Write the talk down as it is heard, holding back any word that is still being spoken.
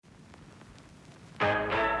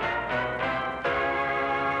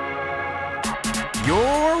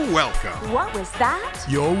welcome. What was that?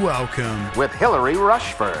 You're welcome. With Hillary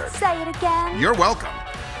Rushford. Say it again. You're welcome.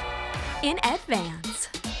 In advance.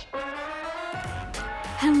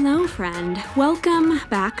 Hello, friend. Welcome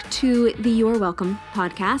back to the You're Welcome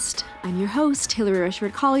podcast. I'm your host, Hillary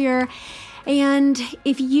Rushford Collier. And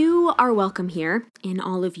if you are welcome here in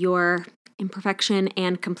all of your imperfection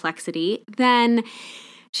and complexity, then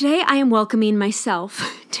today I am welcoming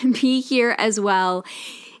myself to be here as well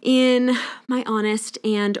in my honest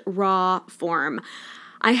and raw form.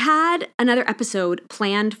 I had another episode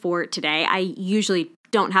planned for today. I usually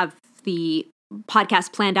don't have the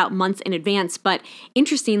podcast planned out months in advance, but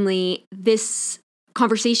interestingly, this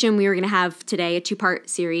conversation we were going to have today, a two-part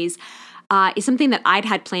series, is something that I'd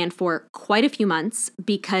had planned for quite a few months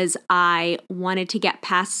because I wanted to get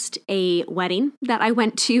past a wedding that I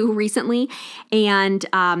went to recently. And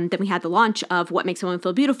then we had the launch of What Makes a Woman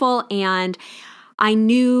Feel Beautiful. And I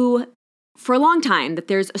knew for a long time that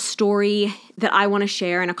there's a story that I want to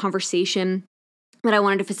share and a conversation that I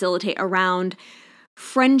wanted to facilitate around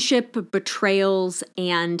friendship, betrayals,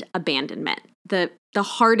 and abandonment. The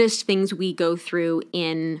hardest things we go through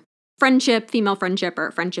in friendship, female friendship,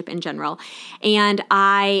 or friendship in general. And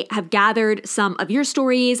I have gathered some of your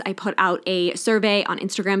stories. I put out a survey on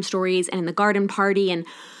Instagram stories and in the garden party. And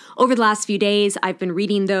over the last few days, I've been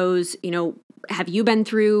reading those. Have you been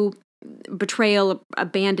through betrayal,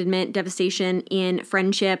 abandonment, devastation in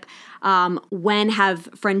friendship? When have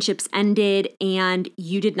friendships ended and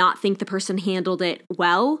you did not think the person handled it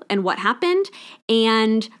well, and what happened?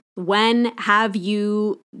 And when have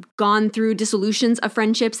you gone through dissolutions of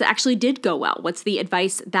friendships that actually did go well? What's the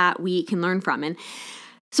advice that we can learn from? And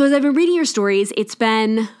so as I've been reading your stories, it's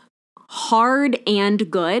been hard and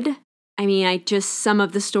good. Some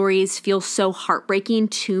of the stories feel so heartbreaking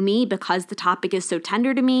to me because the topic is so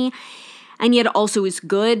tender to me, and yet also is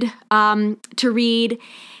good to read.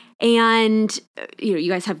 And, you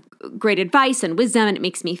guys have great advice and wisdom, and it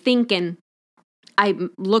makes me think, and I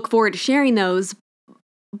look forward to sharing those.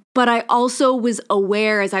 But I also was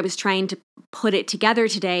aware as I was trying to put it together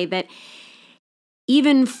today that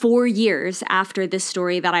even 4 years after this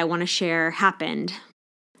story that I want to share happened,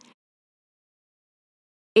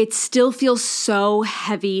 it still feels so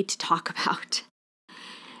heavy to talk about.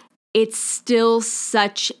 It's still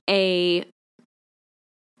such a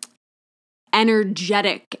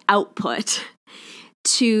energetic output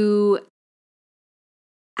to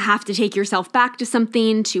have to take yourself back to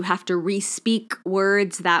something, to have to re-speak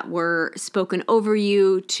words that were spoken over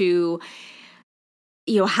you, to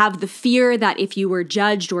have the fear that if you were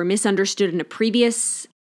judged or misunderstood in a previous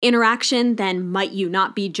interaction, then might you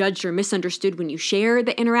not be judged or misunderstood when you share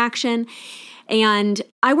the interaction. And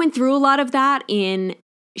I went through a lot of that in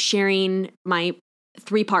sharing my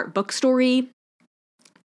 3-part book story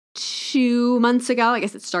 2 months ago. I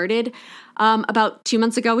guess it started about 2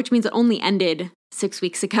 months ago, which means it only ended 6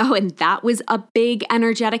 weeks ago. And that was a big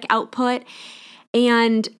energetic output.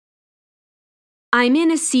 And I'm in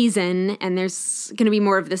a season, and there's going to be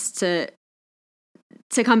more of this to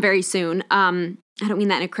come very soon. I don't mean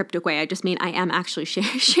that in a cryptic way. I just mean I am actually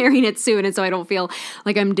sharing it soon, and so I don't feel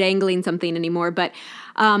like I'm dangling something anymore. But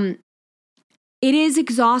it is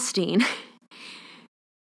exhausting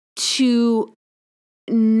to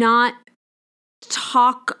not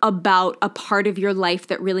talk about a part of your life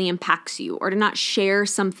that really impacts you, or to not share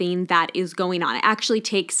something that is going on. It actually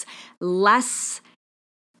takes less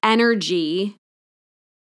energy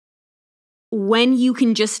when you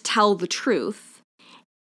can just tell the truth.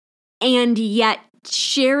 And yet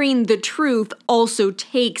sharing the truth also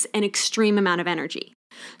takes an extreme amount of energy.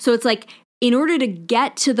 So it's like, in order to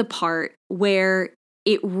get to the part where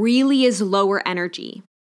it really is lower energy,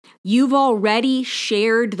 you've already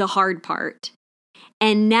shared the hard part,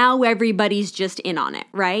 and now everybody's just in on it,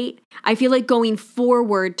 right? I feel like going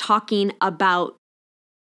forward, talking about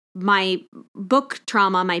my book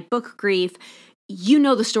trauma, my book grief, you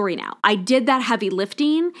know the story now. I did that heavy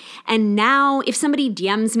lifting, and now if somebody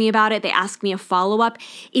DMs me about it, they ask me a follow-up,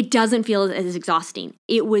 it doesn't feel as exhausting.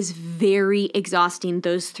 It was very exhausting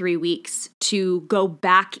those 3 weeks to go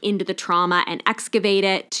back into the trauma and excavate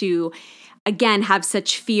it, to, again, have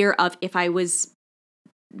such fear of, if I was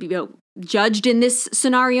judged in this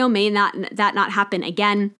scenario, may that not happen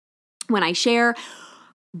again when I share.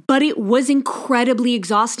 But it was incredibly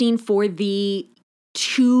exhausting for the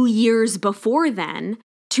 2 years before then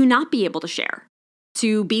to not be able to share,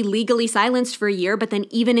 to be legally silenced for a year, but then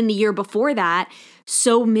even in the year before that,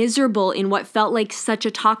 so miserable in what felt like such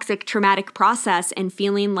a toxic, traumatic process, and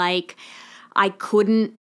feeling like I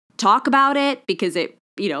couldn't talk about it because it,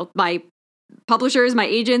 my publishers, my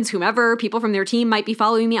agents, whomever, people from their team might be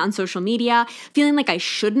following me on social media, feeling like I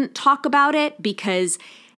shouldn't talk about it because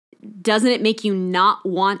doesn't it make you not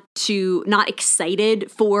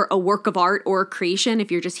excited for a work of art or a creation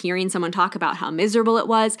if you're just hearing someone talk about how miserable it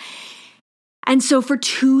was? And so for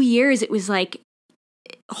 2 years, it was like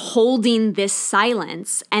holding this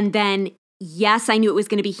silence. And then, yes, I knew it was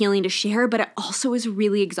going to be healing to share, but it also was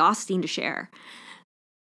really exhausting to share.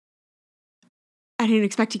 I didn't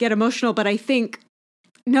expect to get emotional, but I think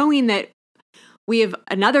knowing that we have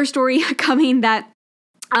another story coming that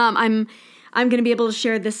I'm going to be able to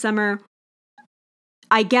share this summer,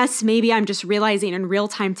 I guess maybe I'm just realizing in real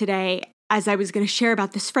time today, as I was going to share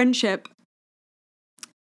about this friendship,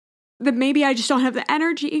 that maybe I just don't have the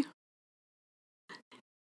energy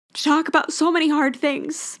to talk about so many hard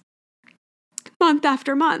things month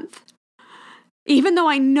after month, even though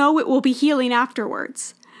I know it will be healing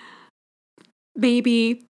afterwards.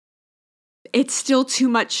 Maybe it's still too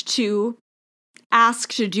much to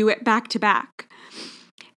ask to do it back to back.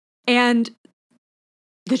 And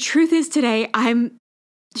the truth is today, I'm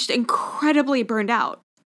just incredibly burned out.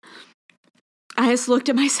 I just looked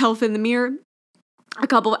at myself in the mirror a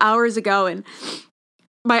couple of hours ago and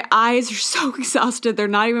my eyes are so exhausted. They're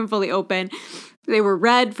not even fully open. They were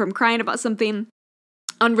red from crying about something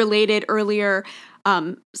unrelated earlier.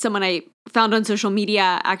 Someone I found on social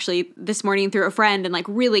media actually this morning through a friend and like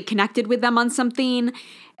really connected with them on something.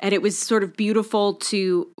 And it was sort of beautiful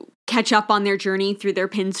to catch up on their journey through their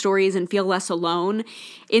pin stories and feel less alone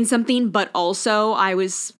in something. But also I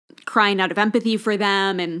was crying out of empathy for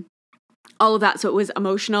them and all of that. So it was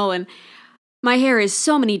emotional. And my hair is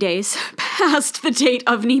so many days past the date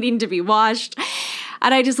of needing to be washed.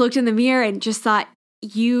 And I just looked in the mirror and just thought,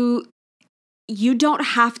 you don't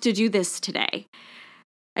have to do this today.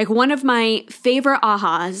 Like one of my favorite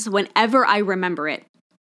ahas, whenever I remember it,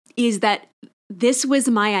 is that this was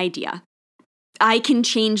my idea. I can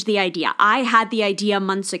change the idea. I had the idea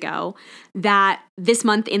months ago that this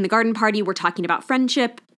month in the garden party, we're talking about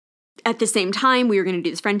friendship. At the same time, we were going to do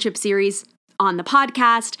this friendship series on the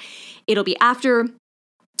podcast. It'll be after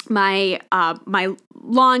my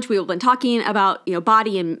launch. We will have been talking about,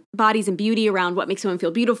 bodies and beauty around what makes women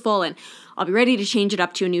feel beautiful, and I'll be ready to change it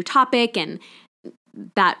up to a new topic. And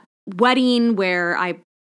that wedding where I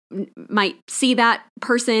might see that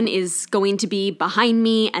person is going to be behind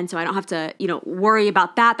me, and so I don't have to, worry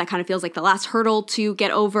about that. That kind of feels like the last hurdle to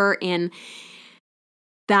get over in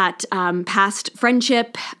that past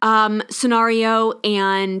friendship scenario.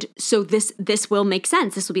 And so this will make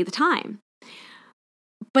sense. This will be the time.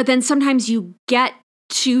 But then sometimes you get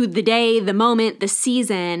to the day, the moment, the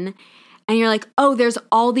season, and you're like, oh, there's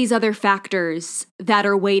all these other factors that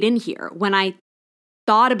are weighed in here. When I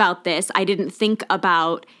thought about this, I didn't think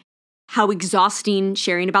about how exhausting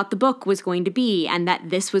sharing about the book was going to be, and that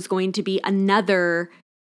this was going to be another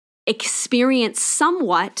experience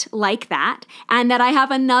somewhat like that, and that I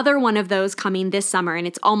have another one of those coming this summer. And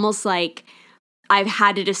it's almost like I've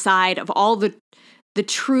had to decide, of all the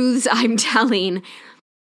truths I'm telling,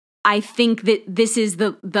 I think that this is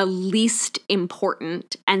the least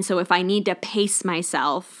important. And so if I need to pace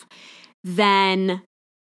myself, then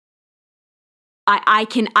I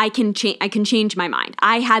can change my mind.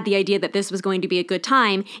 I had the idea that this was going to be a good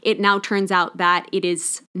time. It now turns out that it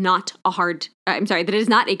is not that it is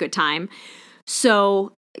not a good time.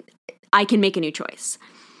 So I can make a new choice.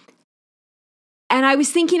 And I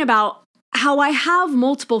was thinking about how I have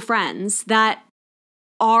multiple friends that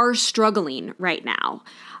are struggling right now.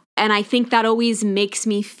 And I think that always makes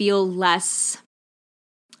me feel less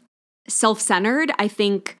self-centered. I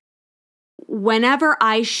think whenever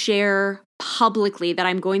I share publicly that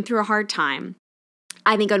I'm going through a hard time,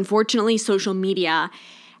 I think unfortunately social media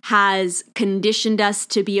has conditioned us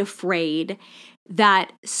to be afraid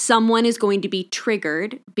that someone is going to be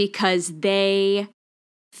triggered because they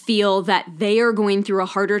feel that they are going through a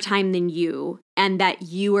harder time than you, and that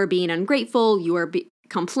you are being ungrateful, you are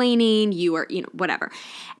complaining, you are, whatever.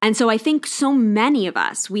 And so I think so many of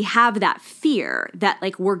us, we have that fear that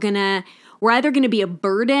like we're either going to be a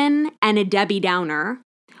burden and a Debbie Downer,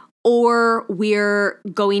 or we're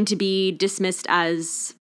going to be dismissed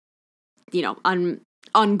as,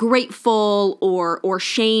 ungrateful or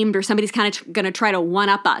shamed, or somebody's kind of going to try to one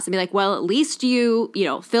up us and be like, well, at least you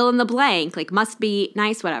fill in the blank, like must be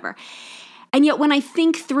nice, whatever. And yet when I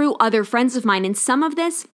think through other friends of mine, and some of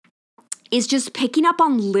this is just picking up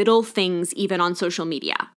on little things, even on social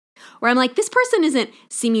media, where I'm like, this person isn't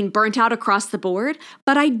seeming burnt out across the board,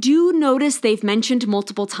 but I do notice they've mentioned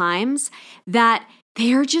multiple times that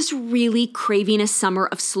they're just really craving a summer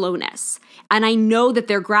of slowness. And I know that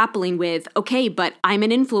they're grappling with, okay, but I'm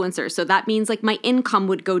an influencer. So that means like my income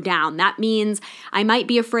would go down. That means I might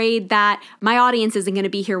be afraid that my audience isn't going to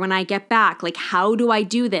be here when I get back. Like, how do I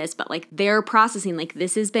do this? But like they're processing, like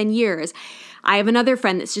this has been years. I have another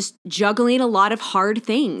friend that's just juggling a lot of hard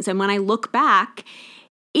things. And when I look back,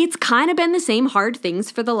 it's kind of been the same hard things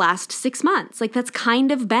for the last 6 months. Like that's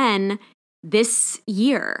kind of been this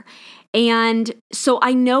year. And so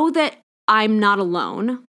I know that I'm not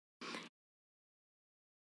alone.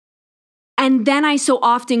 And then I so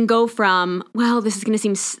often go from, well, this is going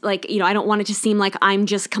to seem like, I don't want it to seem like I'm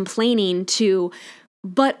just complaining to,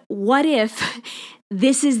 but what if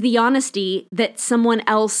this is the honesty that someone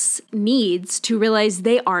else needs to realize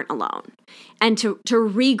they aren't alone and to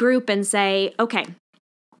regroup and say, okay,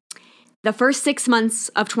 the first 6 months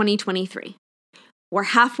of 2023, we're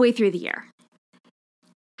halfway through the year.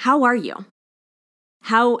 How are you?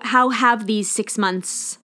 How have these 6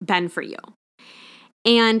 months been for you?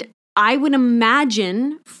 And I would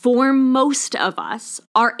imagine for most of us,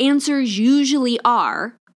 our answers usually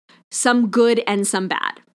are some good and some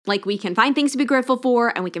bad. Like we can find things to be grateful for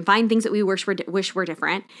and we can find things that we wish were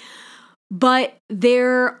different. But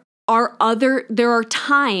there are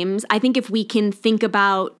times, I think if we can think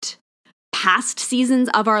about past seasons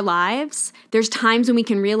of our lives, there's times when we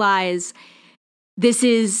can realize this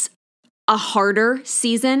is a harder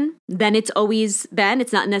season than it's always been.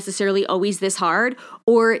 It's not necessarily always this hard,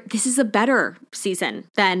 or this is a better season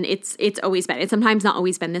than it's always been. It's sometimes not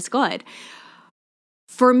always been this good.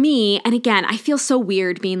 For me, and again, I feel so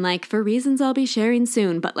weird being like, for reasons I'll be sharing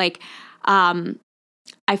soon, but like, I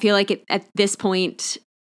feel like at this point,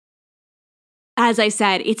 as I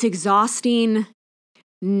said, it's exhausting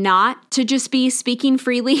not to just be speaking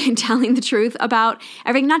freely and telling the truth about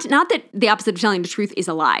everything. Not that the opposite of telling the truth is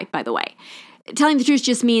a lie, by the way. Telling the truth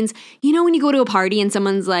just means, when you go to a party and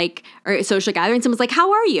someone's like, or a social gathering, someone's like,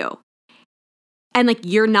 how are you? And like,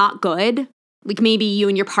 you're not good. Like maybe you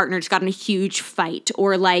and your partner just got in a huge fight,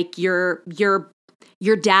 or like your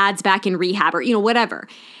dad's back in rehab, or, whatever.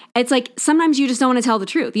 It's like, sometimes you just don't want to tell the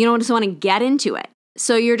truth. You don't just want to get into it.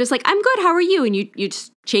 So you're just like, I'm good, how are you? And you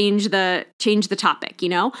just change the topic,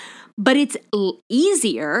 But it's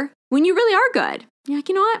easier when you really are good. You're like,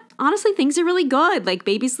 you know what? Honestly, things are really good. Like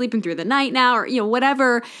baby's sleeping through the night now, or,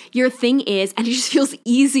 whatever your thing is. And it just feels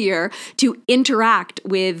easier to interact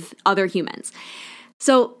with other humans.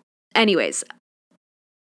 So anyways,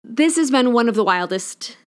 this has been one of the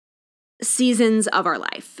wildest seasons of our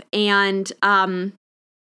life. And,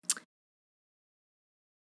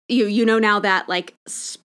 you know now that like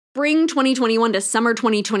spring 2021 to summer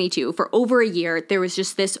 2022, for over a year, there was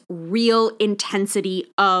just this real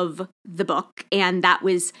intensity of the book. And that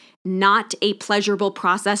was not a pleasurable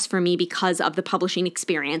process for me because of the publishing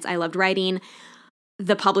experience. I loved writing.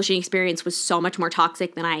 The publishing experience was so much more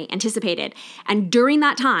toxic than I anticipated. And during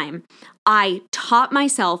that time, I taught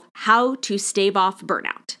myself how to stave off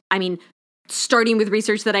burnout. I mean, starting with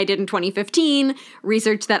research that I did in 2015,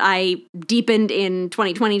 research that I deepened in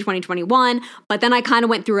 2020, 2021, but then I kind of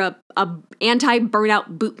went through a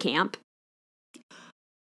anti-burnout boot camp.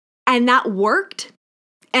 And that worked.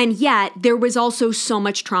 And yet there was also so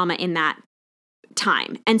much trauma in that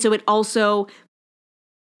time. And so it also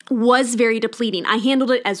was very depleting. I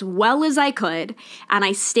handled it as well as I could, and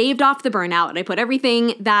I staved off the burnout, and I put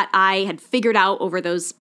everything that I had figured out over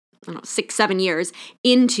those 6-7 years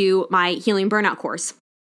into my Healing Burnout course.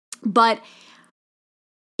 But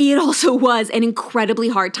it also was an incredibly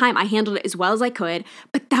hard time. I handled it as well as I could,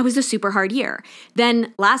 but that was a super hard year.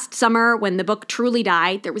 Then last summer, when the book truly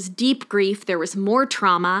died, there was deep grief, there was more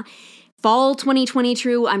trauma. Fall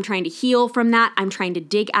 2022, I'm trying to heal from that. I'm trying to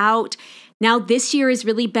dig out. Now this year has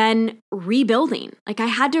really been rebuilding. Like I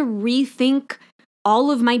had to rethink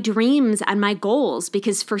all of my dreams and my goals,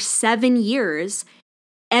 because for 7 years,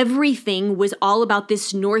 everything was all about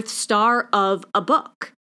this North Star of a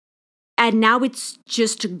book. And now it's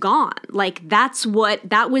just gone. Like that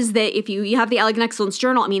was if you have the Elegant Excellence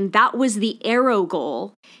Journal, I mean, that was the arrow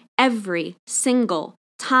goal every single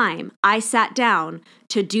time I sat down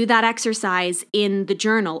to do that exercise in the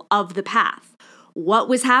journal of the path. What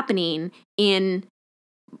was happening in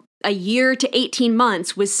a year to 18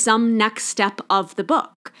 months was some next step of the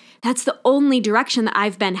book. That's the only direction that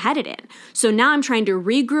I've been headed in. So now I'm trying to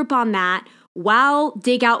regroup on that while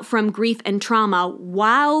dig out from grief and trauma,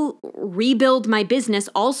 while rebuild my business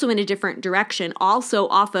also in a different direction, also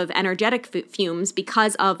off of energetic fumes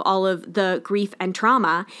because of all of the grief and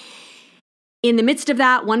trauma. In the midst of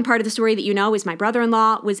that, one part of the story that is my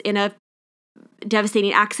brother-in-law was in a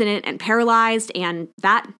devastating accident and paralyzed, and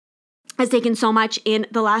that has taken so much in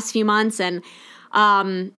the last few months. And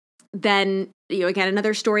then, again,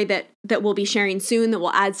 another story that we'll be sharing soon that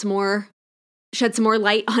will shed some more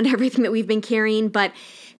light on everything that we've been carrying. But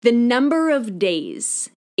the number of days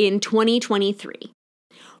in 2023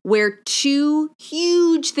 where two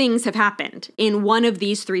huge things have happened in one of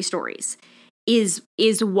these three stories is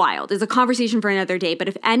wild. It's a conversation for another day. But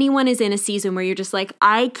if anyone is in a season where you're just like,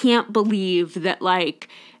 I can't believe that like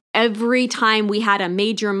every time we had a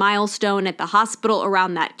major milestone at the hospital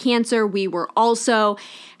around that cancer, we were also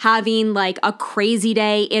having like a crazy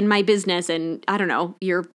day in my business, and I don't know,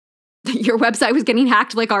 your website was getting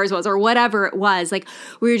hacked like ours was, or whatever it was. Like,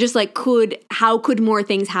 we were just like, how could more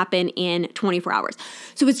things happen in 24 hours?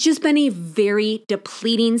 So it's just been a very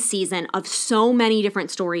depleting season of so many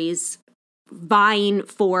different stories vying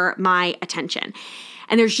for my attention.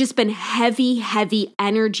 And there's just been heavy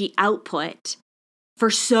energy output for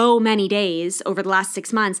so many days over the last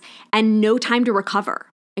 6 months and no time to recover.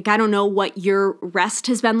 Like, I don't know what your rest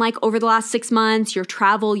has been like over the last 6 months, your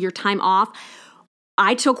travel, your time off.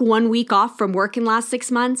 I took 1 week off from work in the last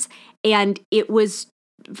 6 months, and it was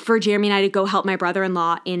for Jeremy and I to go help my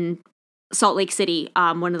brother-in-law in Salt Lake City,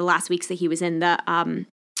 one of the last weeks that he was in the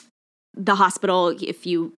hospital. If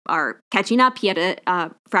you are catching up, he had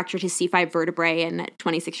fractured his C5 vertebrae, and at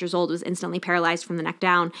 26 years old was instantly paralyzed from the neck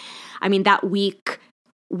down. I mean, that week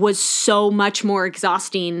was so much more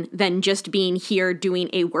exhausting than just being here doing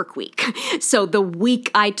a work week. So the week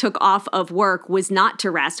I took off of work was not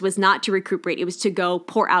to rest, was not to recuperate. It was to go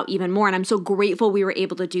pour out even more. And I'm so grateful we were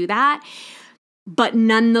able to do that. But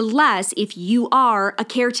nonetheless, if you are a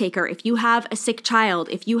caretaker, if you have a sick child,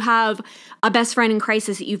 if you have a best friend in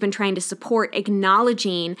crisis that you've been trying to support,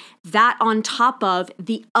 acknowledging that on top of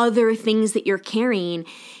the other things that you're carrying,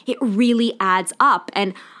 it really adds up.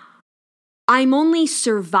 And I'm only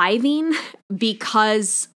surviving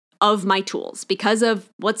because of my tools, because of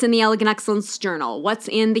what's in the Elegant Excellence Journal, what's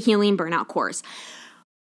in the Healing Burnout course.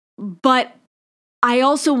 But I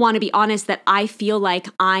also want to be honest that I feel like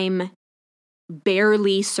I'm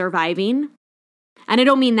barely surviving. And I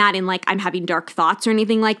don't mean that in like I'm having dark thoughts or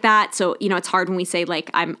anything like that. So, it's hard when we say like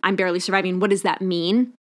I'm barely surviving. What does that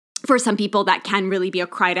mean? For some people, that can really be a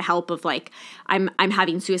cry to help of like, I'm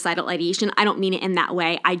having suicidal ideation. I don't mean it in that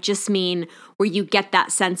way. I just mean where you get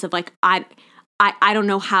that sense of like, I don't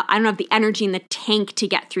know how, I don't have the energy in the tank to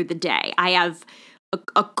get through the day. I have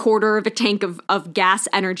a quarter of a tank of gas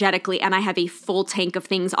energetically, and I have a full tank of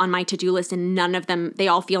things on my to-do list, and none of them, they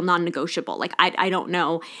all feel non-negotiable. Like, I don't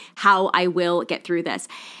know how I will get through this.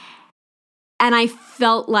 And I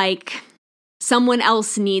felt like someone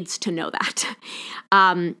else needs to know that.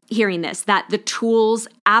 Hearing this, that the tools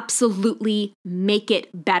absolutely make it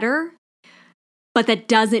better, but that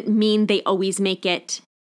doesn't mean they always make it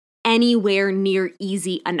anywhere near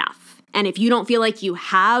easy enough. And if you don't feel like you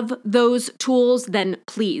have those tools, then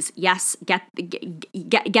please, yes, get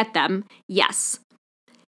them. Yes.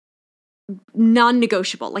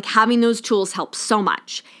 Non-negotiable. Like, having those tools helps so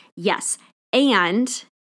much. Yes. And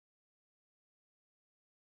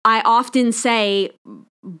I often say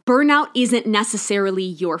burnout isn't necessarily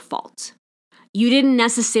your fault. You didn't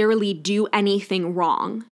necessarily do anything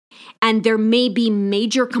wrong. And there may be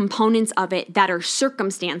major components of it that are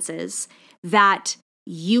circumstances that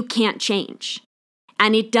you can't change.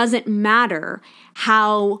 And it doesn't matter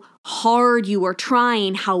how hard you are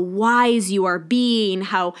trying, how wise you are being,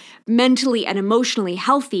 how mentally and emotionally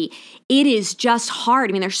healthy. It is just hard.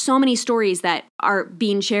 I mean, there's so many stories that are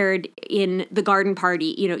being shared in the garden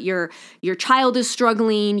party. Your child is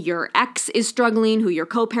struggling, your ex is struggling, who you're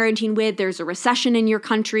co-parenting with. There's a recession in your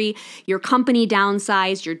country, your company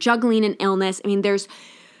downsized, you're juggling an illness. I mean, there's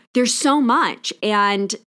so much.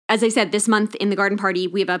 And as I said, this month in the garden party,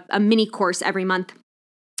 we have a mini course every month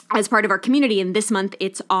as part of our community. And this month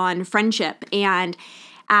it's on friendship. And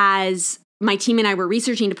as my team and I were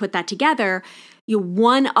researching to put that together,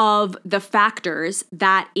 one of the factors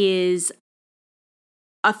that is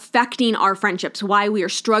affecting our friendships, why we are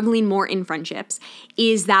struggling more in friendships,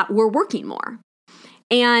 is that we're working more.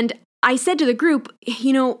 And I said to the group,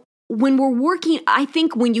 when we're working, I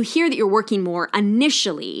think when you hear that you're working more,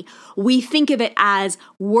 initially, we think of it as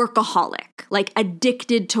workaholic, like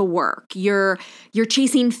addicted to work. You're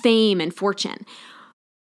chasing fame and fortune.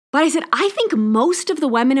 But I said, I think most of the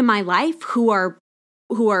women in my life who are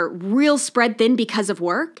real spread thin because of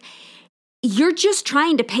work, you're just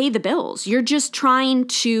trying to pay the bills. You're just trying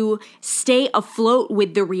to stay afloat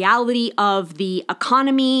with the reality of the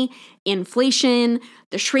economy, inflation,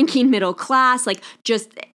 the shrinking middle class, like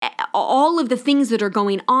just all of the things that are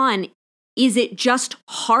going on. Is it just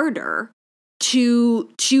harder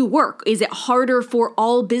to work? Is it harder for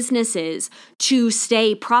all businesses to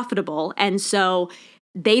stay profitable? And so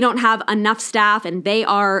they don't have enough staff and they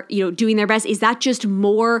are, doing their best. Is that just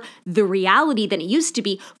more the reality than it used to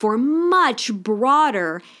be for much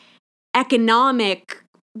broader economic,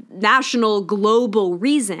 national, global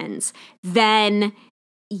reasons than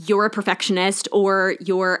you're a perfectionist or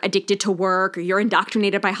you're addicted to work or you're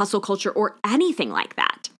indoctrinated by hustle culture or anything like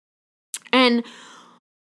that? And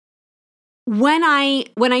when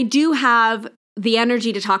I do have the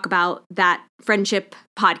energy to talk about that friendship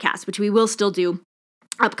podcast, which we will still do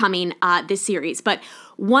upcoming this series, but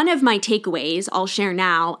one of my takeaways I'll share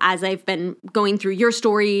now as I've been going through your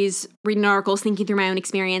stories, reading articles, thinking through my own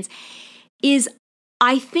experience, is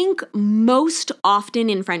I think most often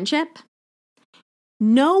in friendship,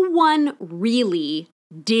 no one really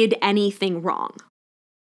did anything wrong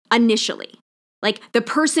initially. Like the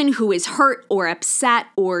person who is hurt or upset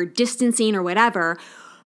or distancing or whatever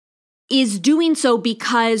is doing so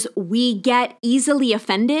because we get easily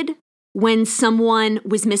offended when someone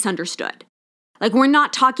was misunderstood. Like we're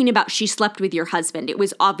not talking about she slept with your husband. It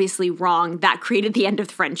was obviously wrong. That created the end of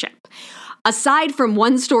the friendship. Aside from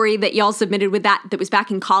one story that y'all submitted with that was back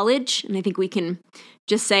in college, and I think we can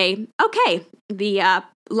just say, okay, the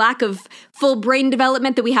lack of full brain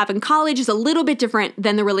development that we have in college is a little bit different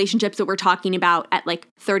than the relationships that we're talking about at like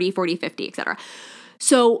 30, 40, 50, et cetera.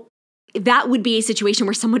 So that would be a situation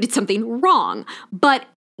where someone did something wrong. But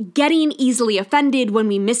getting easily offended when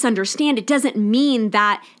we misunderstand, it doesn't mean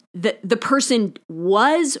that the person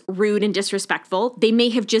was rude and disrespectful. They may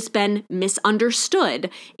have just been misunderstood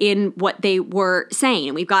in what they were saying.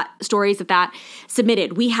 And we've got stories of that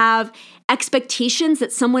submitted. We have expectations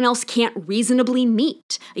that someone else can't reasonably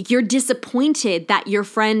meet. Like you're disappointed that your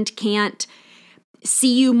friend can't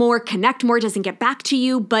see you more, connect more, doesn't get back to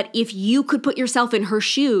you. But if you could put yourself in her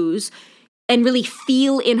shoes and really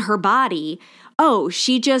feel in her body, oh,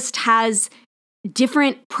 she just has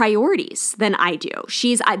different priorities than I do.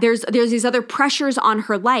 There's these other pressures on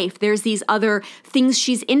her life. There's these other things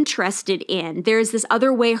she's interested in. There's this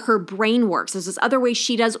other way her brain works. There's this other way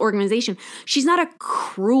she does organization. She's not a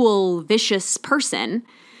cruel, vicious person.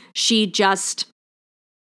 She just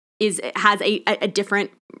has a different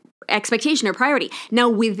expectation or priority. Now,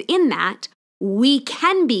 within that, we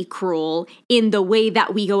can be cruel in the way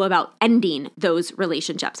that we go about ending those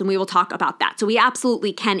relationships. And we will talk about that. So we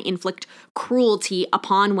absolutely can inflict cruelty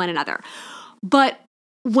upon one another. But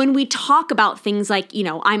when we talk about things like,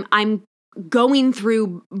 I'm going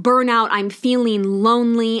through burnout, I'm feeling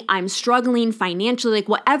lonely, I'm struggling financially, like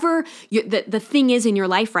whatever the thing is in your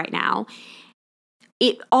life right now,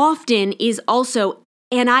 it often is also,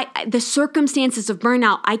 and the circumstances of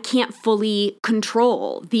burnout, I can't fully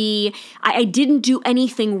control. I didn't do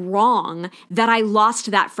anything wrong that I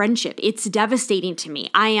lost that friendship. It's devastating to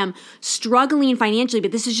me. I am struggling financially,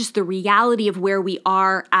 but this is just the reality of where we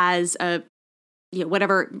are as a,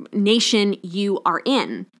 whatever nation you are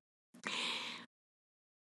in.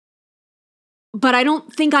 But I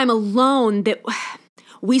don't think I'm alone that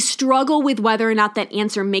we struggle with whether or not that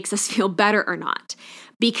answer makes us feel better or not,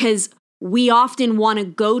 because we often want to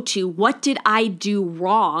go to, what did I do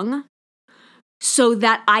wrong so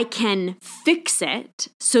that I can fix it,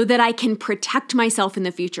 so that I can protect myself in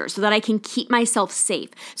the future, so that I can keep myself safe,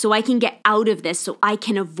 so I can get out of this, so I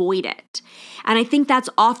can avoid it. And I think that's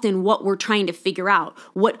often what we're trying to figure out.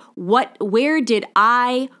 Where did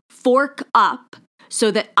I fork up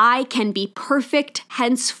so that I can be perfect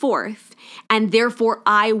henceforth, and therefore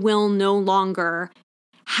I will no longer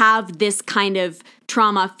have this kind of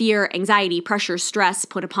trauma, fear, anxiety, pressure, stress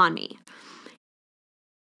put upon me.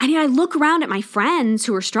 And I look around at my friends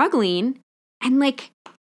who are struggling and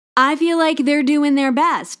I feel like they're doing their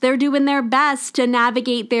best. They're doing their best to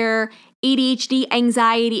navigate their ADHD,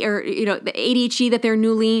 anxiety, or, the ADHD that they're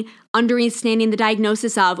newly understanding the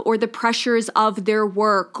diagnosis of, or the pressures of their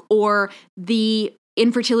work, or the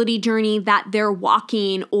infertility journey that they're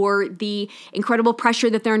walking, or the incredible pressure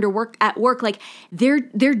that they're under at work. Like they're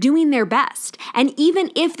doing their best. And even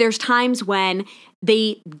if there's times when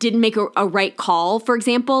they didn't make a right call, for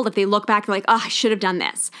example, if they look back, they're like, oh, I should have done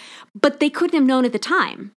this, but they couldn't have known at the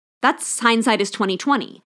time. That's hindsight is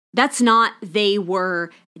 2020. That's not, they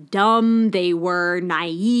were dumb, they were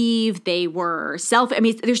naive, they were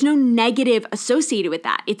there's no negative associated with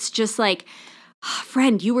that. It's just like,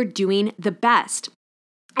 friend, you were doing the best.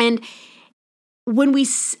 And when we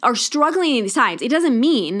are struggling in these times, it doesn't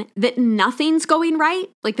mean that nothing's going right,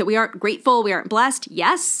 like that we aren't grateful, we aren't blessed.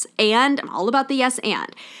 Yes, and I'm all about the yes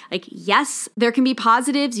and. Like, yes, there can be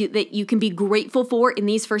positives that you can be grateful for in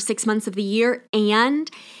these first 6 months of the year. And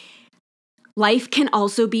life can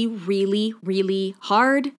also be really, really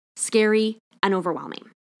hard, scary, and overwhelming.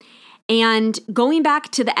 And going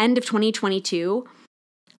back to the end of 2022,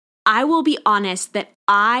 I will be honest that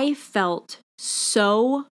I felt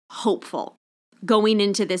so hopeful going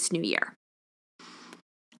into this new year.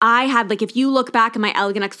 I had, if you look back at my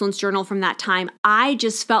Elegant Excellence journal from that time, I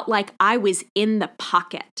just felt like I was in the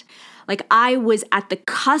pocket. Like I was at the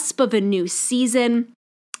cusp of a new season.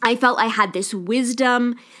 I felt I had this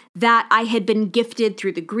wisdom that I had been gifted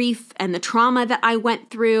through the grief and the trauma that I went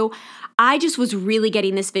through. I just was really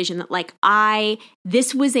getting this vision that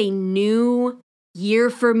this was a new year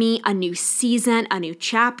for me, a new season, a new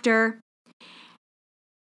chapter.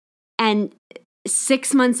 And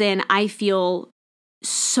 6 months in, I feel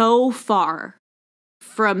so far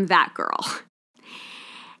from that girl.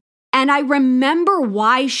 And I remember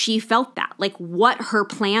why she felt that, what her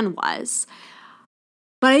plan was.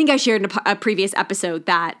 But I think I shared in a previous episode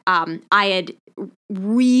that I had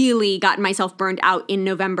really gotten myself burned out in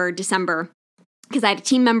November, December, because I had a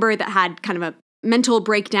team member that had kind of a mental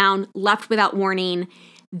breakdown, left without warning.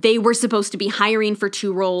 They were supposed to be hiring for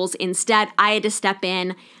 2 roles. Instead, I had to step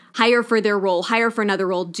in, hire for their role, hire for another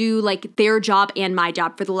role, do their job and my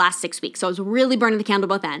job for the last 6 weeks. So I was really burning the candle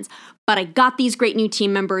both ends. But I got these great new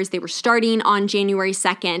team members. They were starting on January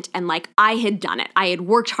 2nd, and I had done it. I had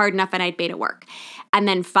worked hard enough and I'd made it work. And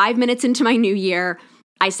then 5 minutes into my new year,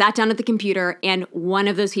 I sat down at the computer and one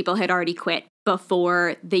of those people had already quit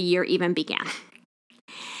before the year even began.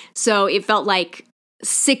 So it felt like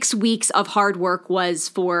 6 weeks of hard work was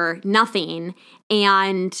for nothing.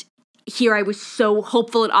 And here I was so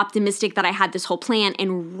hopeful and optimistic that I had this whole plan.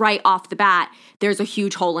 And right off the bat, there's a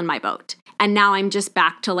huge hole in my boat. And now I'm just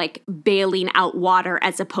back to bailing out water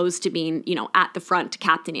as opposed to being, at the front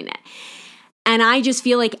captaining it. And I just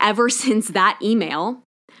feel like ever since that email,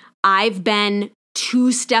 I've been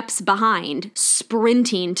 2 steps behind,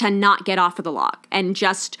 sprinting to not get off of the log and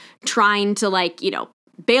just trying to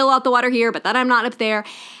bail out the water here, but then I'm not up there.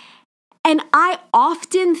 And I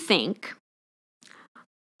often think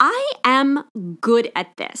I am good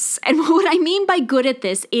at this. And what I mean by good at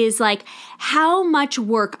this is how much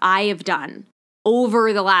work I have done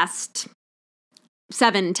over the last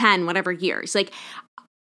 7, 10, whatever years.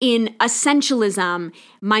 In essentialism,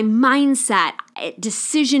 my mindset,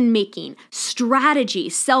 decision-making, strategy,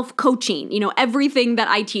 self-coaching, everything that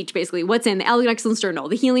I teach basically, what's in the Elegant Excellence Journal,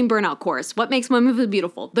 the Healing Burnout course, What Makes Women Feel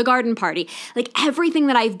Beautiful, the Garden Party, everything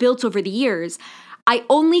that I've built over the years, I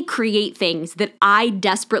only create things that I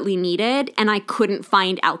desperately needed and I couldn't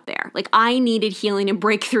find out there. I needed healing and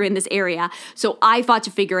breakthrough in this area, so I fought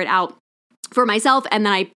to figure it out for myself, and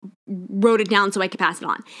then I wrote it down so I could pass it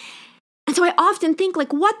on. And so I often think,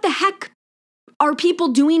 what the heck are people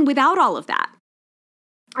doing without all of that?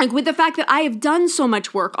 With the fact that I have done so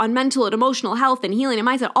much work on mental and emotional health and healing and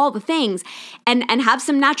mindset, all the things, and have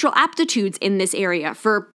some natural aptitudes in this area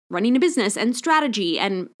for running a business and strategy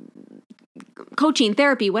and coaching,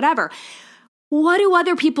 therapy, whatever. What do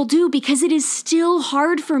other people do? Because it is still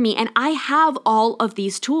hard for me, and I have all of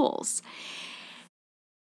these tools.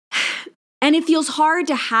 And it feels hard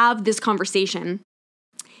to have this conversation.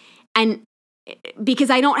 And because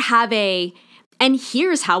I don't have and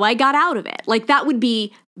here's how I got out of it. That would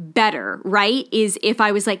be better, right? Is if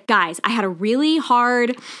I was guys, I had a really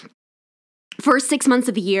hard first 6 months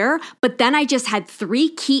of the year, but then I just had 3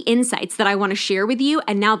 key insights that I want to share with you.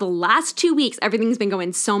 And now the last 2 weeks, everything's been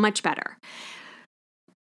going so much better.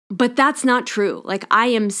 But that's not true. I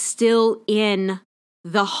am still in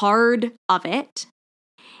the hard of it.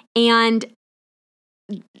 And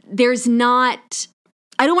there's not,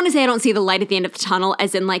 I don't want to say I don't see the light at the end of the tunnel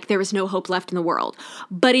as in there is no hope left in the world,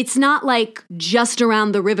 but it's not just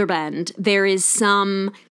around the river bend, there is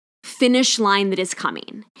some finish line that is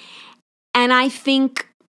coming. And I think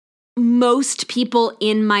most people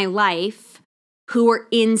in my life who are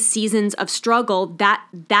in seasons of struggle,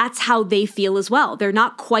 that's how they feel as well. They're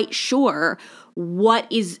not quite sure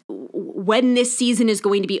when this season is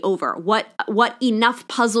going to be over, what enough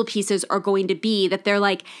puzzle pieces are going to be that they're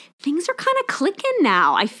things are kind of clicking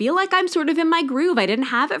now. I feel like I'm sort of in my groove. I didn't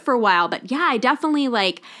have it for a while, but yeah, I definitely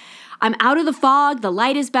I'm out of the fog. The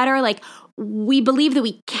light is better. We believe that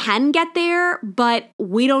we can get there, but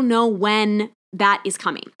we don't know when that is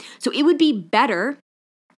coming. So it would be better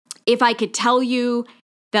if I could tell you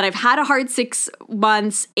that I've had a hard 6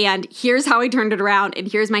 months and here's how I turned it around and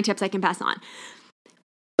here's my tips I can pass on.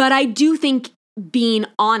 But I do think being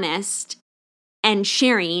honest and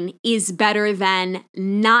sharing is better than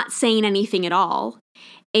not saying anything at all,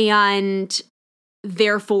 and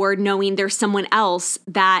therefore knowing there's someone else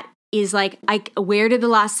that is where did the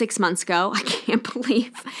last 6 months go? I can't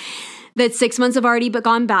believe that 6 months have already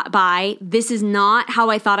gone by. This is not how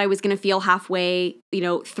I thought I was going to feel halfway,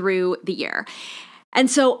 through the year. And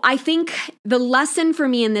so I think the lesson for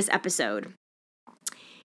me in this episode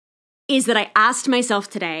is that I asked myself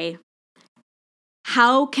today,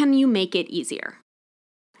 how can you make it easier?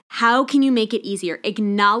 How can you make it easier?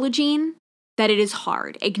 Acknowledging that it is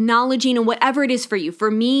hard, acknowledging and whatever it is for you.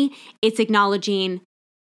 For me, it's acknowledging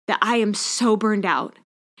that I am so burned out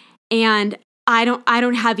and I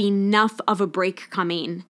don't have enough of a break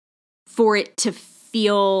coming for it to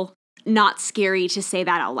feel not scary to say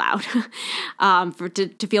that out loud,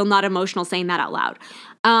 to feel not emotional saying that out loud.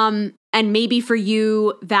 And maybe for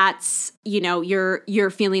you, that's, you're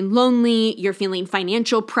feeling lonely, you're feeling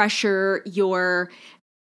financial pressure,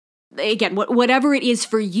 again, whatever it is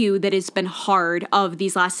for you that has been hard of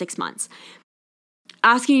these last 6 months.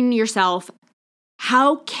 Asking yourself,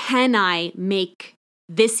 how can I make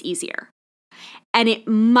this easier? And it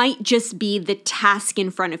might just be the task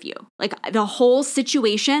in front of you. Like the whole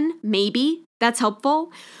situation, maybe that's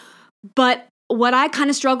helpful. But what I kind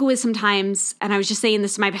of struggle with sometimes, and I was just saying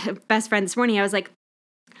this to my best friend this morning, I was like,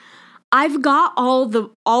 I've got all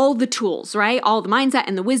the tools, right? All the mindset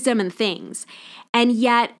and the wisdom and things. And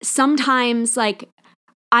yet sometimes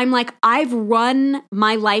I'm like, I've run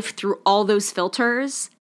my life through all those filters,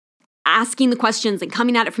 asking the questions and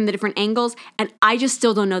coming at it from the different angles, and I just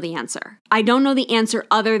still don't know the answer. I don't know the answer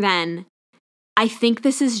other than I think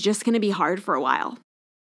this is just going to be hard for a while.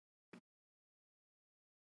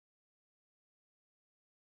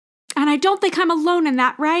 And I don't think I'm alone in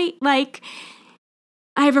that, right? Like,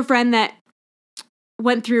 I have a friend that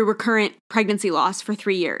went through recurrent pregnancy loss for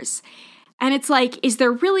 3 years. And it's like, is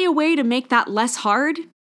there really a way to make that less hard?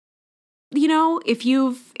 If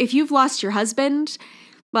you've lost your husband,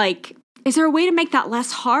 like, is there a way to make that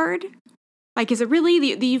less hard? Like, is it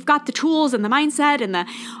really, you've got the tools and the mindset and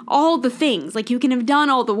all the things, like you can have done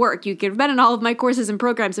all the work. You could have been in all of my courses and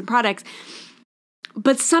programs and products.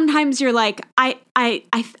 But sometimes you're like, I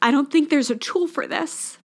don't think there's a tool for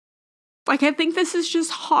this. Like, I think this is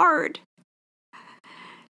just hard.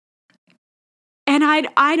 And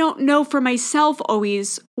I don't know for myself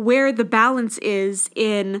always where the balance is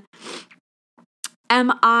in,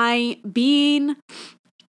 am I being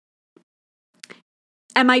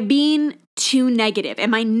too negative?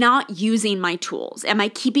 Am I not using my tools? Am I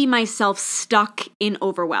keeping myself stuck in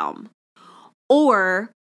overwhelm?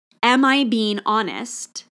 Or am I being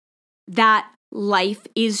honest that life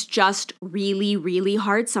is just really, really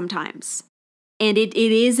hard sometimes? And it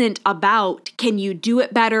isn't about, can you do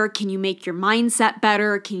it better? Can you make your mindset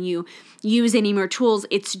better? Can you use any more tools?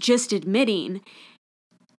 It's just admitting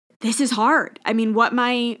this is hard. I mean, what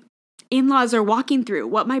my in-laws are walking through,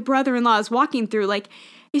 what my brother-in-law is walking through, like,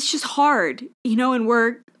 it's just hard, and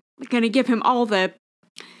we're going to give him all the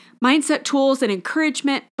mindset tools and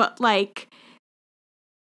encouragement, but like,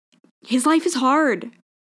 his life is hard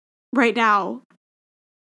right now.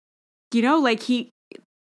 Like he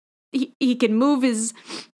can move his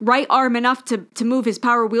right arm enough to move his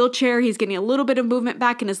power wheelchair. He's getting a little bit of movement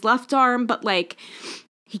back in his left arm, but like,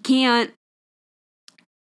 he can't.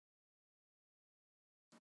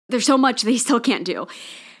 There's so much that he still can't do.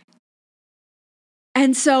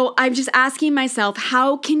 And so I'm just asking myself,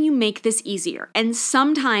 how can you make this easier? And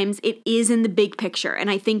sometimes it is in the big picture. And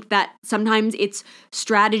I think that sometimes it's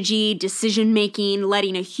strategy, decision-making,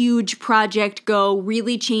 letting a huge project go,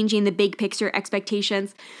 really changing the big picture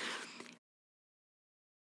expectations.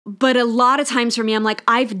 But a lot of times for me, I'm like,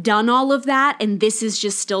 I've done all of that, and this is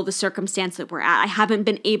just still the circumstance that we're at. I haven't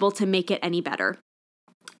been able to make it any better.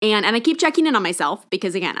 And I keep checking in on myself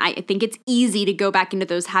because, again, I think it's easy to go back into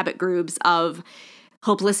those habit grooves of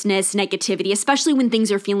hopelessness, negativity, especially when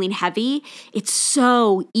things are feeling heavy. It's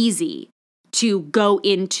so easy to go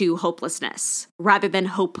into hopelessness rather than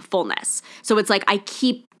hopefulness. So it's like I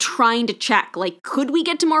keep trying to check, like, could we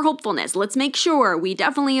get to more hopefulness? Let's make sure we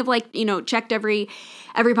definitely have checked every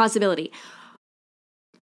possibility.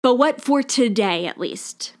 But what for today, at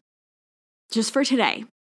least, just for today,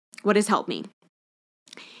 what has helped me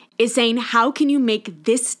is saying, how can you make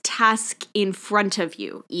this task in front of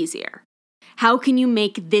you easier? How can you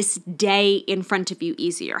make this day in front of you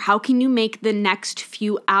easier? How can you make the next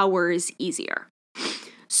few hours easier?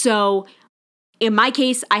 So in my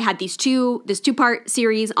case, I had this two-part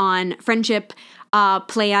series on friendship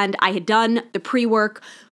planned. I had done the pre-work,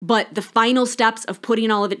 but the final steps of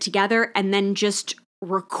putting all of it together and then just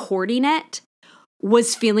recording it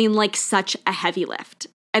was feeling like such a heavy lift.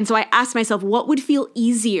 And so I asked myself, what would feel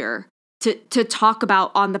easier to talk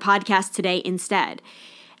about on the podcast today instead?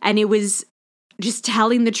 And it was just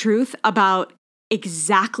telling the truth about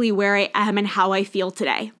exactly where I am and how I feel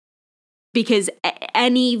today. because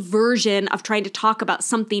any version of trying to talk about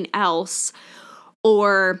something else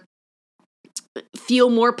or feel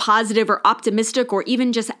more positive or optimistic or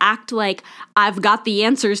even just act like I've got the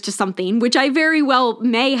answers to something, which I very well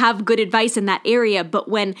may have good advice in that area. But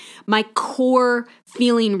when my core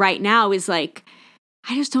feeling right now is like,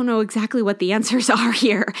 I just don't know exactly what the answers are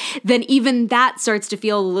here, then even that starts to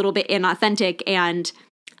feel a little bit inauthentic. And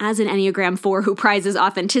as an Enneagram 4 who prizes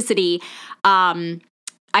authenticity,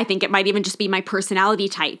 I think it might even just be my personality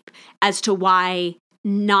type as to why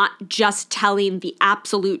not just telling the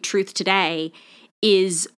absolute truth today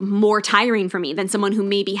is more tiring for me than someone who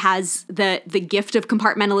maybe has the gift of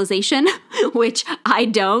compartmentalization, which I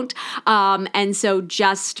don't. And so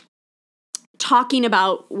just talking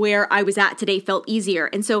about where I was at today felt easier.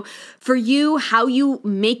 And so for you, how you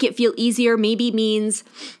make it feel easier maybe means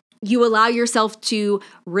you allow yourself to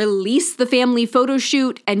release the family photo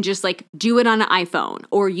shoot and just like do it on an iPhone,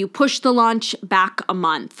 or you push the launch back a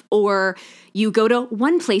month, or you go to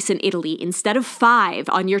one place in Italy instead of 5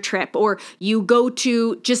 on your trip, or you go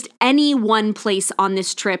to just any one place on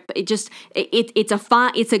this trip. It's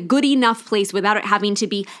a good enough place without it having to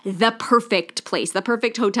be the perfect place, the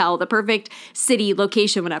perfect hotel, the perfect city,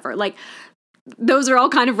 location, whatever. Like, those are all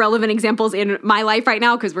kind of relevant examples in my life right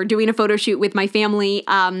now because we're doing a photo shoot with my family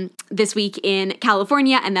this week in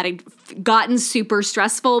California, and that had gotten super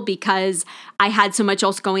stressful because I had so much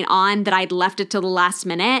else going on that I'd left it till the last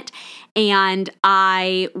minute. And then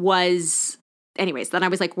I was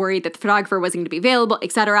like worried that the photographer wasn't going to be available,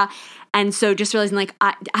 etc. And so just realizing like,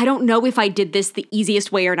 I don't know if I did this the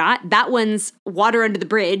easiest way or not. That one's water under the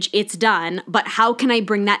bridge. It's done. But how can I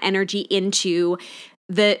bring that energy into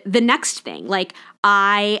the next thing? Like,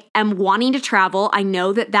 I am wanting to travel. I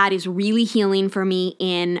know that is really healing for me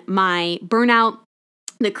in my burnout,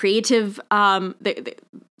 the creative, the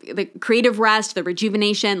creative rest, the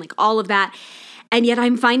rejuvenation, like all of that. And yet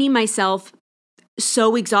I'm finding myself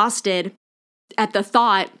so exhausted at the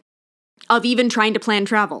thought of even trying to plan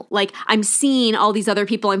travel. Like, I'm seeing all these other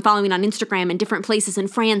people I'm following on Instagram in different places in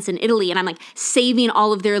France and Italy, and I'm like saving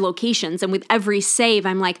all of their locations. And with every save,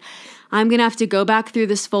 I'm like, I'm going to have to go back through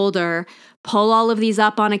this folder, pull all of these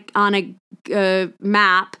up on a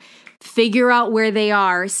map, figure out where they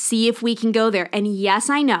are, see if we can go there. And yes,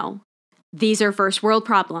 I know these are first world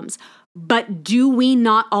problems, but do we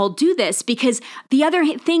not all do this? Because the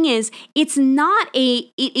other thing is,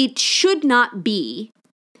 it should not be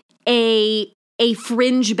a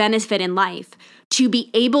fringe benefit in life to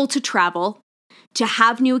be able to travel, to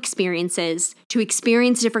have new experiences, to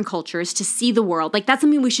experience different cultures, to see the world. Like, that's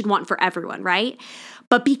something we should want for everyone, right?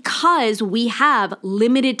 But because we have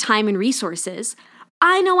limited time and resources,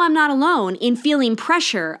 I know I'm not alone in feeling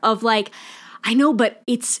pressure of like, I know, but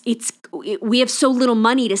we have so little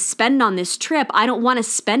money to spend on this trip. I don't want to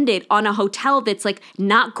spend it on a hotel that's like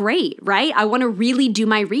not great, right? I want to really do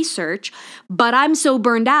my research, but I'm so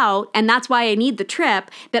burned out, and that's why I need the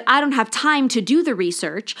trip, that I don't have time to do the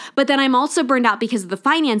research. But then I'm also burned out because of the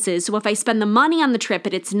finances. So if I spend the money on the trip,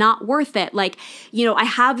 but it's not worth it, like, I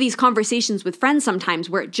have these conversations with friends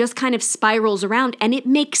sometimes where it just kind of spirals around, and it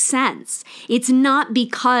makes sense. It's not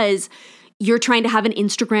because you're trying to have an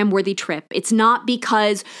Instagram-worthy trip. It's not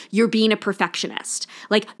because you're being a perfectionist.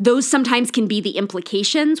 Like, those sometimes can be the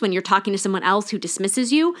implications when you're talking to someone else who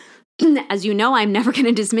dismisses you. As you know, I'm never going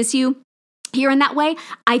to dismiss you here in that way.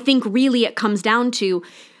 I think really it comes down to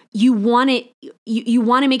you want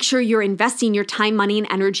to make sure you're investing your time, money, and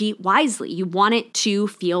energy wisely. You want it to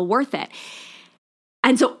feel worth it.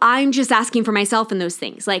 And so I'm just asking for myself in those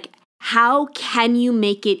things. Like, how can you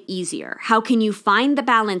make it easier? How can you find the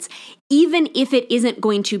balance, even if it isn't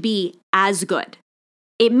going to be as good?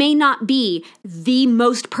 It may not be the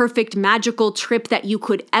most perfect, magical trip that you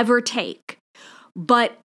could ever take,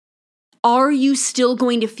 but are you still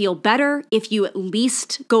going to feel better if you at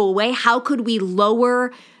least go away? How could we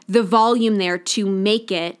lower the volume there to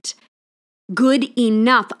make it good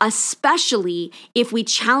enough, especially if we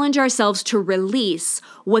challenge ourselves to release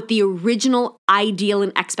what the original ideal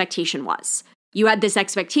and expectation was? You had this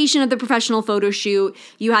expectation of the professional photo shoot.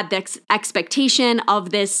 You had this expectation of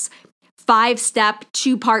this 5-step,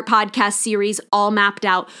 2-part podcast series all mapped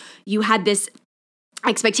out. You had this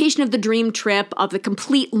expectation of the dream trip, of the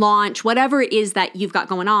complete launch, whatever it is that you've got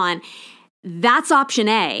going on. That's option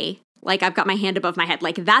A. Like, I've got my hand above my head.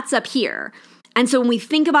 Like, that's up here. And so when we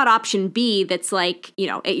think about option B, that's like,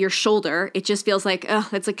 at your shoulder, it just feels like,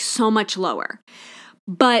 that's like so much lower.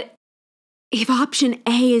 But if option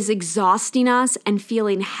A is exhausting us and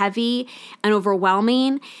feeling heavy and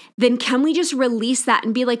overwhelming, then can we just release that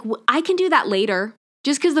and be like, I can do that later.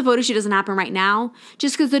 Just because the photo shoot doesn't happen right now,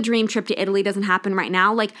 just because the dream trip to Italy doesn't happen right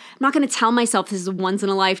now, like, I'm not going to tell myself this is a once in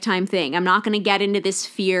a lifetime thing. I'm not going to get into this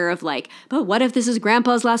fear of like, but what if this is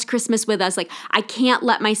grandpa's last Christmas with us? Like, I can't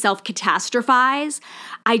let myself catastrophize.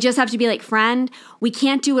 I just have to be like, friend, we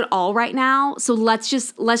can't do it all right now. So let's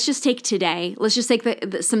just take today. Let's just take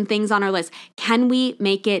some things on our list. Can we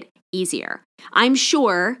make it easier? I'm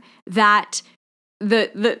sure that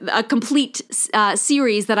a complete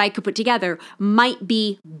series that I could put together might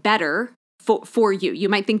be better for you. You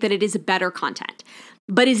might think that it is better content,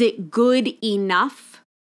 but is it good enough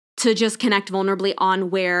to just connect vulnerably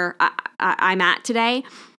on where I'm at today?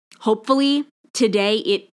 Hopefully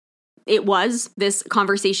today this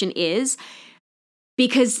conversation is,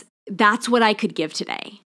 because that's what I could give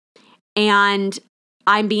today. And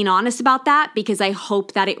I'm being honest about that because I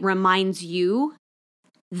hope that it reminds you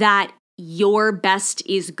that your best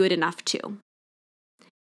is good enough too.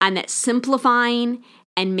 And that simplifying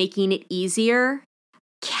and making it easier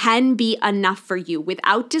can be enough for you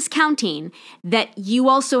without discounting that you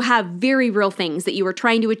also have very real things that you are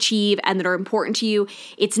trying to achieve and that are important to you.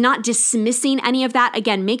 It's not dismissing any of that.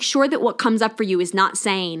 Again, make sure that what comes up for you is not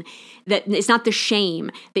saying that it's not the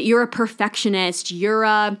shame that you're a perfectionist, you're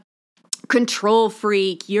a control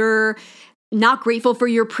freak, you're not grateful for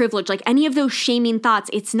your privilege, like any of those shaming thoughts.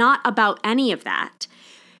 It's not about any of that.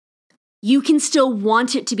 You can still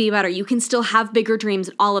want it to be better. You can still have bigger dreams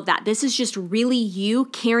and all of that. This is just really you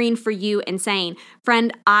caring for you and saying,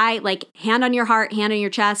 friend, I like, hand on your heart, hand on your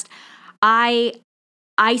chest. I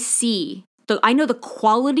know the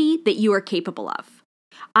quality that you are capable of.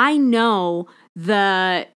 I know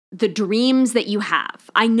the dreams that you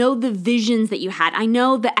have. I know the visions that you had. I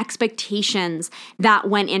know the expectations that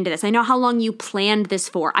went into this. I know how long you planned this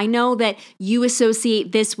for. I know that you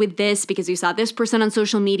associate this with this because you saw this person on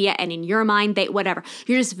social media and in your mind, whatever.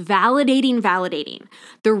 You're just validating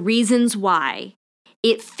the reasons why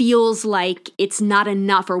it feels like it's not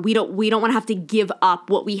enough, or we don't want to have to give up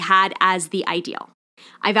what we had as the ideal.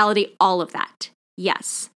 I validate all of that.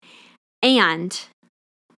 Yes. And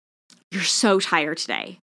you're so tired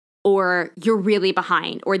today, or you're really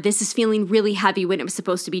behind, or this is feeling really heavy when it was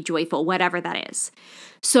supposed to be joyful, whatever that is.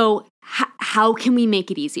 So how can we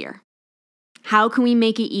make it easier? How can we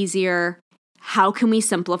make it easier? How can we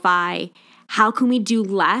simplify? How can we do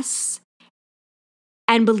less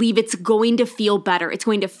and believe it's going to feel better? It's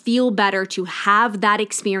going to feel better to have that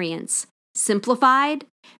experience simplified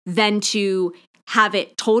than to have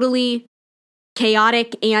it totally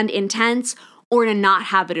chaotic and intense, or to not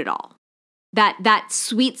have it at all. That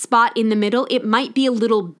sweet spot in the middle, it might be a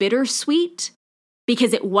little bittersweet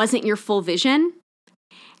because it wasn't your full vision.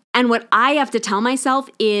 And what I have to tell myself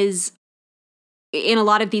is, in a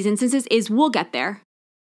lot of these instances, is we'll get there.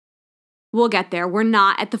 We'll get there. We're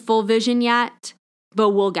not at the full vision yet, but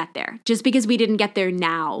we'll get there. Just because we didn't get there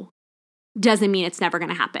now doesn't mean it's never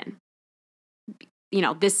going to happen. You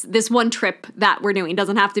know, this one trip that we're doing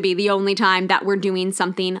doesn't have to be the only time that we're doing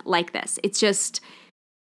something like this. It's just,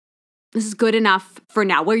 this is good enough for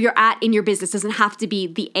now. Where you're at in your business doesn't have to be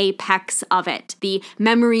the apex of it. The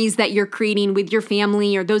memories that you're creating with your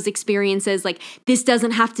family or those experiences, like, this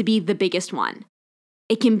doesn't have to be the biggest one.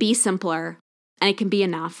 It can be simpler and it can be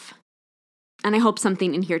enough. And I hope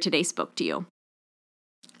something in here today spoke to you.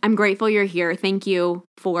 I'm grateful you're here. Thank you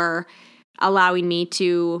for allowing me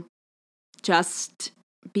to just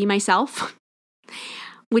be myself,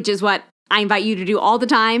 which is what I invite you to do all the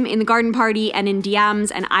time in the garden party and in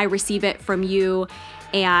DMs, and I receive it from you.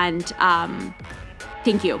 And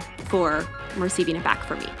thank you for receiving it back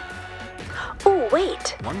from me. Oh,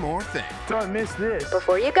 wait. One more thing. Don't miss this.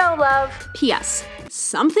 Before you go, love. P.S.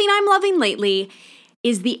 Something I'm loving lately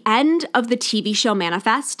is the end of the TV show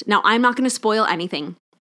Manifest. Now, I'm not going to spoil anything.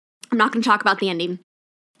 I'm not going to talk about the ending.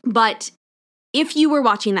 But if you were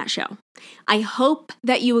watching that show, I hope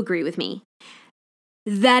that you agree with me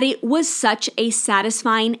that it was such a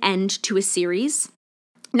satisfying end to a series.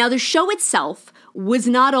 Now, the show itself was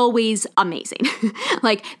not always amazing.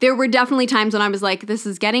 Like, there were definitely times when I was like, this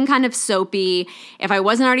is getting kind of soapy. If I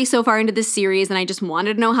wasn't already so far into this series and I just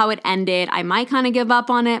wanted to know how it ended, I might kind of give up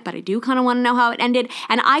on it, but I do kind of want to know how it ended.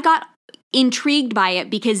 And I got intrigued by it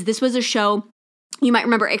because this was a show, you might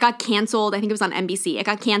remember, it got canceled. I think it was on NBC. It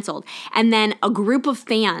got canceled. And then a group of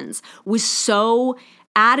fans was so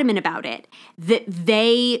adamant about it that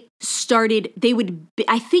they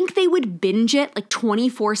would binge it like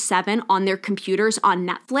 24/7 on their computers on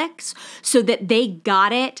Netflix, so that they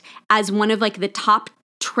got it as one of like the top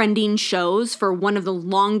trending shows for one of the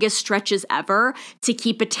longest stretches ever to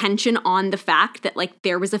keep attention on the fact that like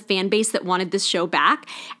there was a fan base that wanted this show back.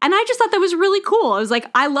 And I just thought that was really cool. I was like,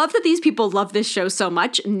 I love that these people love this show so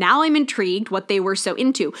much. Now I'm intrigued what they were so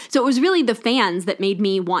into. So it was really the fans that made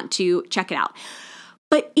me want to check it out.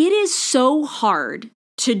 But it is so hard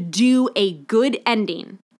to do a good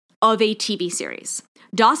ending of a TV series.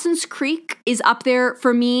 Dawson's Creek is up there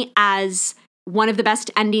for me as one of the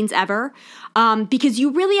best endings ever, because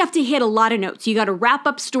you really have to hit a lot of notes. You got to wrap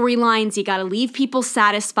up storylines. You got to leave people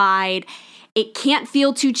satisfied. It can't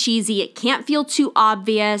feel too cheesy. It can't feel too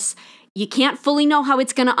obvious. You can't fully know how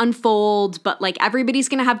it's going to unfold, but like everybody's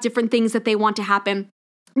going to have different things that they want to happen.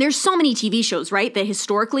 There's so many TV shows, right, that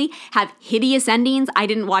historically have hideous endings. I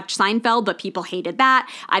didn't watch Seinfeld, but people hated that.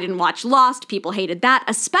 I didn't watch Lost. People hated that.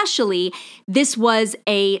 Especially, this was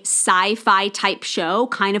a sci-fi type show,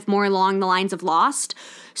 kind of more along the lines of Lost.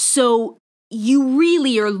 So you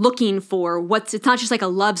really are looking for it's not just like a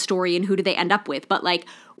love story and who do they end up with, but like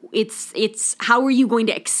it's how are you going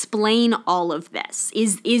to explain all of this?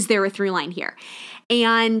 Is there a through line here?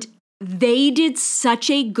 And they did such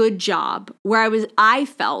a good job where I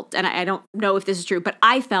felt, and I don't know if this is true, but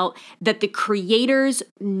I felt that the creators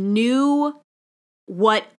knew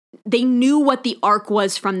what the arc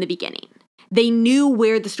was from the beginning. They knew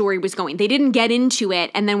where the story was going. They didn't get into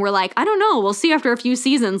it and then we're like, I don't know, we'll see after a few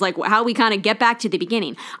seasons, like how we kind of get back to the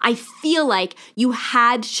beginning. I feel like you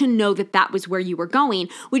had to know that was where you were going,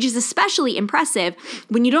 which is especially impressive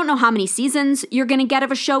when you don't know how many seasons you're going to get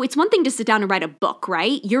of a show. It's one thing to sit down and write a book,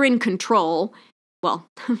 right? You're in control. Well,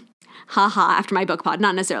 after my book pod,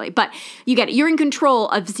 not necessarily, but you get it. You're in control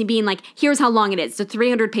of being like, here's how long it is. It's a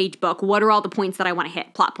 300-page book. What are all the points that I want to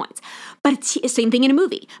hit? Plot points. But same thing in a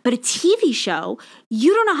movie. But a TV show,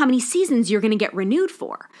 you don't know how many seasons you're going to get renewed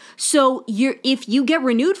for. So if you get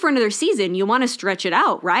renewed for another season, you want to stretch it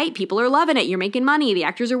out, right? People are loving it. You're making money. The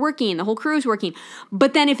actors are working. The whole crew is working.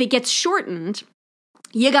 But then if it gets shortened,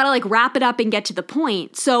 you got to like wrap it up and get to the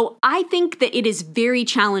point. So I think that it is very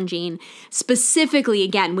challenging, specifically,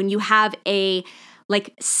 again, when you have a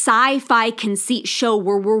like sci-fi conceit show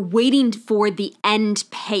where we're waiting for the end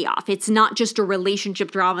payoff. It's not just a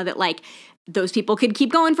relationship drama that like those people could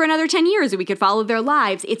keep going for another 10 years and we could follow their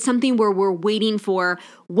lives. It's something where we're waiting for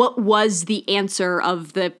what was the answer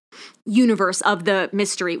of the universe, of the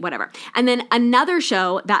mystery, whatever. And then another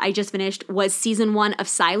show that I just finished was season 1 of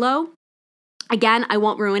Silo. Again, I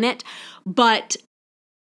won't ruin it, but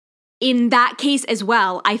in that case as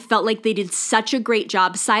well, I felt like they did such a great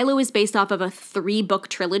job. Silo is based off of a 3-book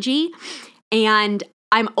trilogy, and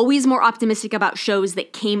I'm always more optimistic about shows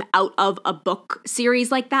that came out of a book series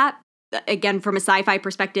like that, again, from a sci-fi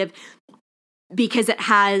perspective, because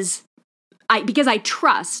I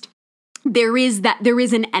trust there is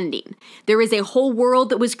an ending. There is a whole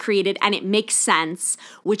world that was created and it makes sense,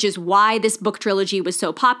 which is why this book trilogy was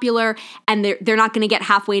so popular. And they're not going to get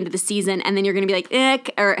halfway into the season and then you're going to be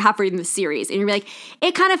like, or halfway into the series. And you're going to be like,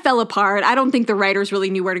 it kind of fell apart. I don't think the writers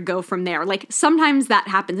really knew where to go from there. Like sometimes that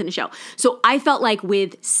happens in a show. So I felt like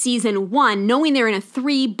with season 1, knowing they're in a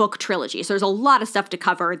 3-book trilogy, so there's a lot of stuff to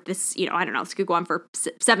cover. This, I don't know, this could go on for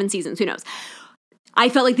 7 seasons, who knows? I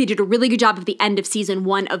felt like they did a really good job at the end of season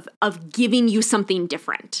 1 of giving you something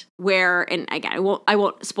different where, and again, I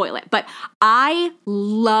won't spoil it, but I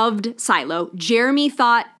loved Silo. Jeremy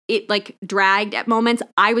thought it like dragged at moments.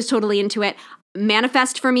 I was totally into it.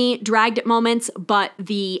 Manifest for me dragged at moments, but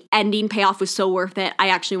the ending payoff was so worth it. I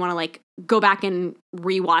actually want to like go back and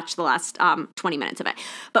rewatch the last 20 minutes of it.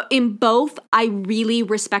 But in both, I really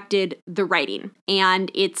respected the writing, and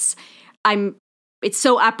it's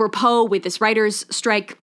so apropos with this writer's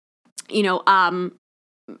strike,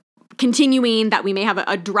 continuing that we may have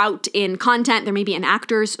a drought in content. There may be an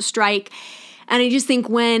actor's strike. And I just think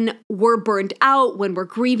when we're burned out, when we're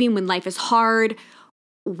grieving, when life is hard,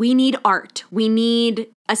 we need art. We need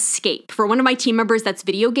escape. For one of my team members, that's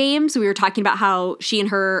video games. We were talking about how she and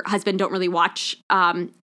her husband don't really watch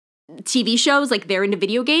TV shows, like they're into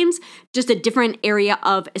video games, just a different area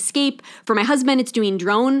of escape. For my husband, it's doing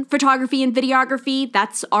drone photography and videography.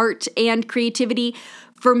 That's art and creativity.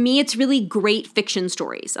 For me, it's really great fiction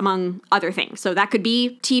stories, among other things. So that could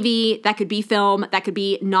be TV, that could be film, that could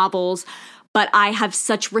be novels. But I have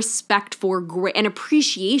such respect for great and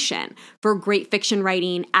appreciation for great fiction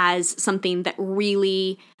writing as something that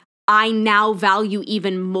really I now value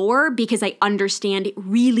even more because I understand it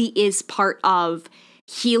really is part of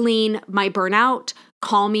healing my burnout,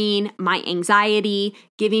 calming my anxiety,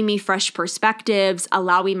 giving me fresh perspectives,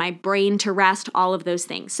 allowing my brain to rest, all of those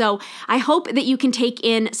things. So I hope that you can take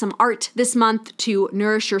in some art this month to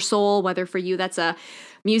nourish your soul, whether for you that's a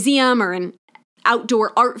museum or an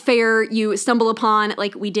outdoor art fair you stumble upon,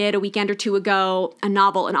 like we did a weekend or two ago, a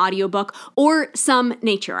novel, an audiobook, or some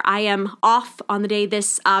nature. I am off on the day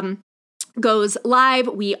this goes live.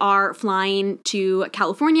 We are flying to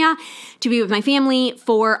California to be with my family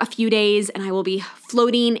for a few days, and I will be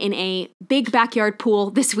floating in a big backyard pool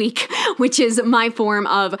this week, which is my form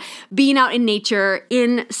of being out in nature,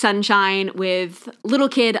 in sunshine, with little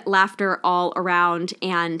kid laughter all around,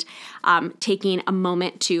 and taking a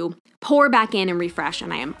moment to pour back in and refresh.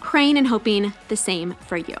 And I am praying and hoping the same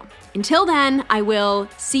for you. Until then, I will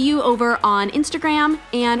see you over on Instagram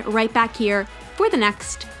and right back here for the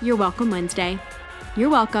next You're Welcome Wednesday. You're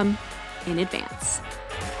welcome in advance.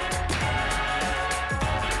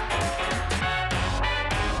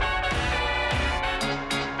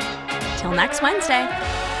 Till next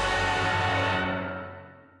Wednesday.